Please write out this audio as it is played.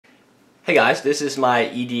Hey guys, this is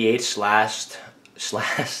my EDH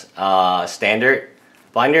standard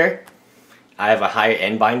binder. I have a higher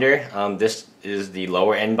end binder. This is the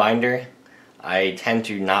lower end binder. I tend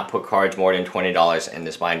to not put cards more than $20 in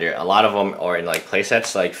this binder. A lot of them are in like play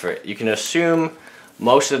sets. You can assume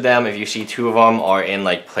most of them, if you see two of them, are in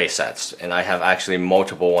like play sets, and I have actually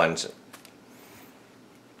multiple ones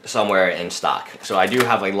somewhere in stock. So I do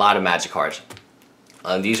have a lot of Magic cards.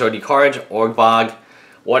 These are the cards. Orgbog.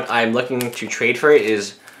 What I'm looking to trade for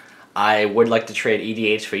is I would like to trade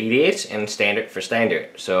EDH for EDH and standard for standard.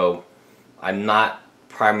 So I'm not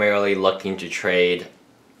primarily looking to trade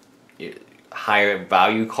higher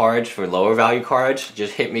value cards for lower value cards.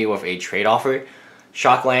 Just hit me with a trade offer.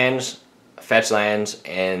 Shock lands, fetch lands,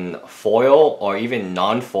 and foil or even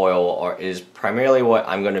non-foil is primarily what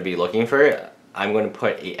I'm going to be looking for. I'm going to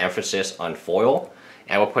put an emphasis on foil,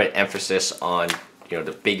 and we'll put emphasis on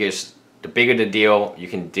the bigger the deal you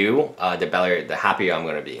can do, the happier I'm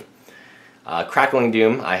going to be. Crackling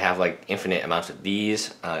Doom, I have like infinite amounts of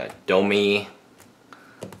these. Domi,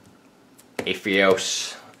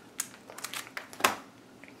 Aetherios,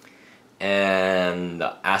 and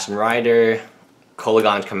Ashen Rider,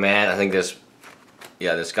 Kolaghan's Command. I think there's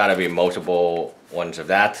got to be multiple ones of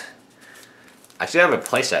that. I should have a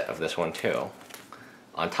playset of this one too.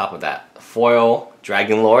 On top of that, foil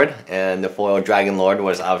Dragon Lord, and the foil Dragon Lord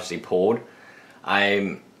was obviously pulled.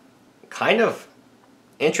 I'm kind of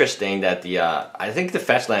interesting that I think the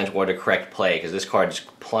fetch lands were the correct play because this card is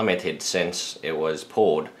plummeted since it was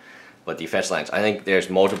pulled. But the fetch lands, I think there's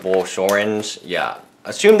multiple Shorins. Yeah,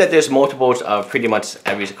 assume that there's multiples of pretty much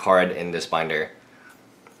every card in this binder.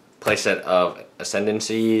 Playset of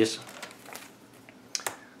Ascendancies.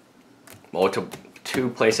 Two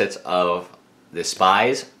playsets of the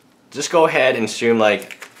Spies. Just go ahead and assume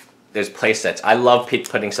like there's playsets. I love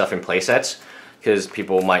putting stuff in playsets because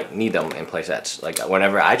people might need them in playsets. Like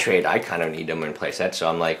whenever I trade, I kind of need them in playsets. So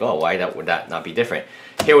I'm like, oh, why would that not be different?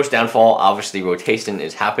 Hero's Downfall, obviously rotation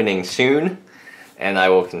is happening soon, and I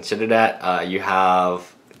will consider that. You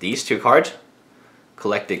have these two cards,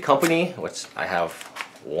 Collected Company, which I have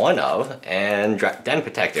one of, and Den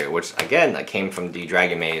Protector, which again I came from the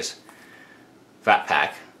Dragon Maze Fat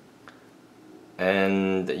Pack.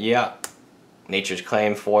 And yeah, Nature's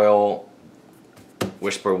Claim foil,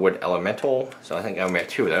 Whisperwood Elemental. So I think I met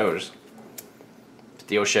two of those.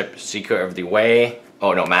 Steel Ship, Seeker of the Way.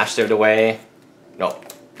 Oh no, Master of the Way. No.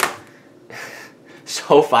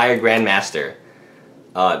 Soulfire Grandmaster.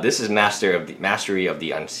 This is Mastery of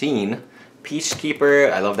the Unseen.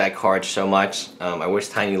 Peacekeeper. I love that card so much. I wish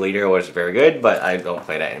Tiny Leader was very good, but I don't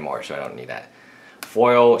play that anymore, so I don't need that.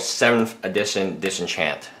 Foil 7th edition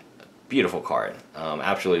Disenchant. Beautiful card,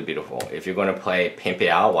 absolutely beautiful. If you're going to play Pimp It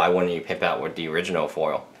Out, why wouldn't you pimp out with the original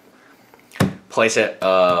foil? Playset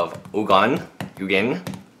of Ugin,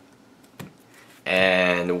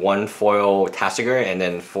 and one foil Tasigur, and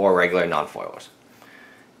then 4 regular non-foils.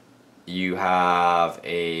 You have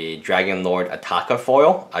a Dragon Lord Ataka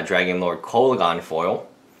foil, a Dragon Lord Kolaghan foil,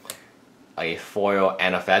 a foil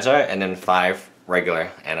Anapheza, and then 5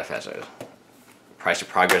 regular Anaphezas. Price of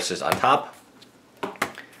Progress is on top.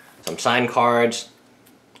 Some signed cards,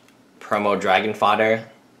 promo Dragon Fodder.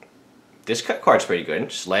 This card's pretty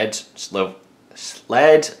good. Sledge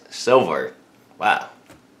Silver. Wow.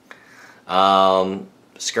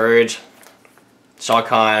 Scourge,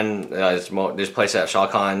 Shawcon. There's playset of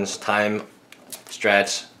Shawcon's Time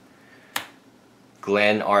Stretch.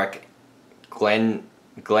 Glen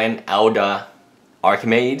Elda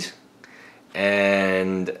Archimage,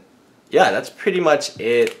 and yeah, that's pretty much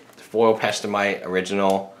it. Foil Pestamite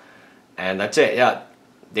original. And that's it, yeah.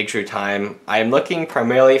 Dig through time. I am looking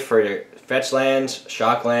primarily for fetch lands,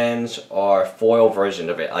 shock lands, or foil version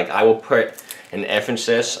of it. Like I will put an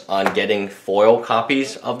emphasis on getting foil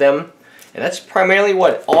copies of them. And that's primarily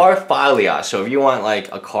what are Filia. So if you want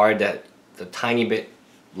like a card that's a tiny bit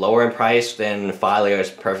lower in price, then Filia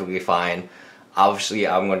is perfectly fine. Obviously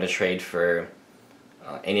I'm going to trade for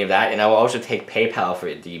any of that. And I will also take PayPal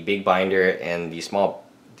for the big binder and the more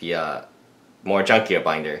junkier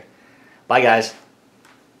binder. Bye guys.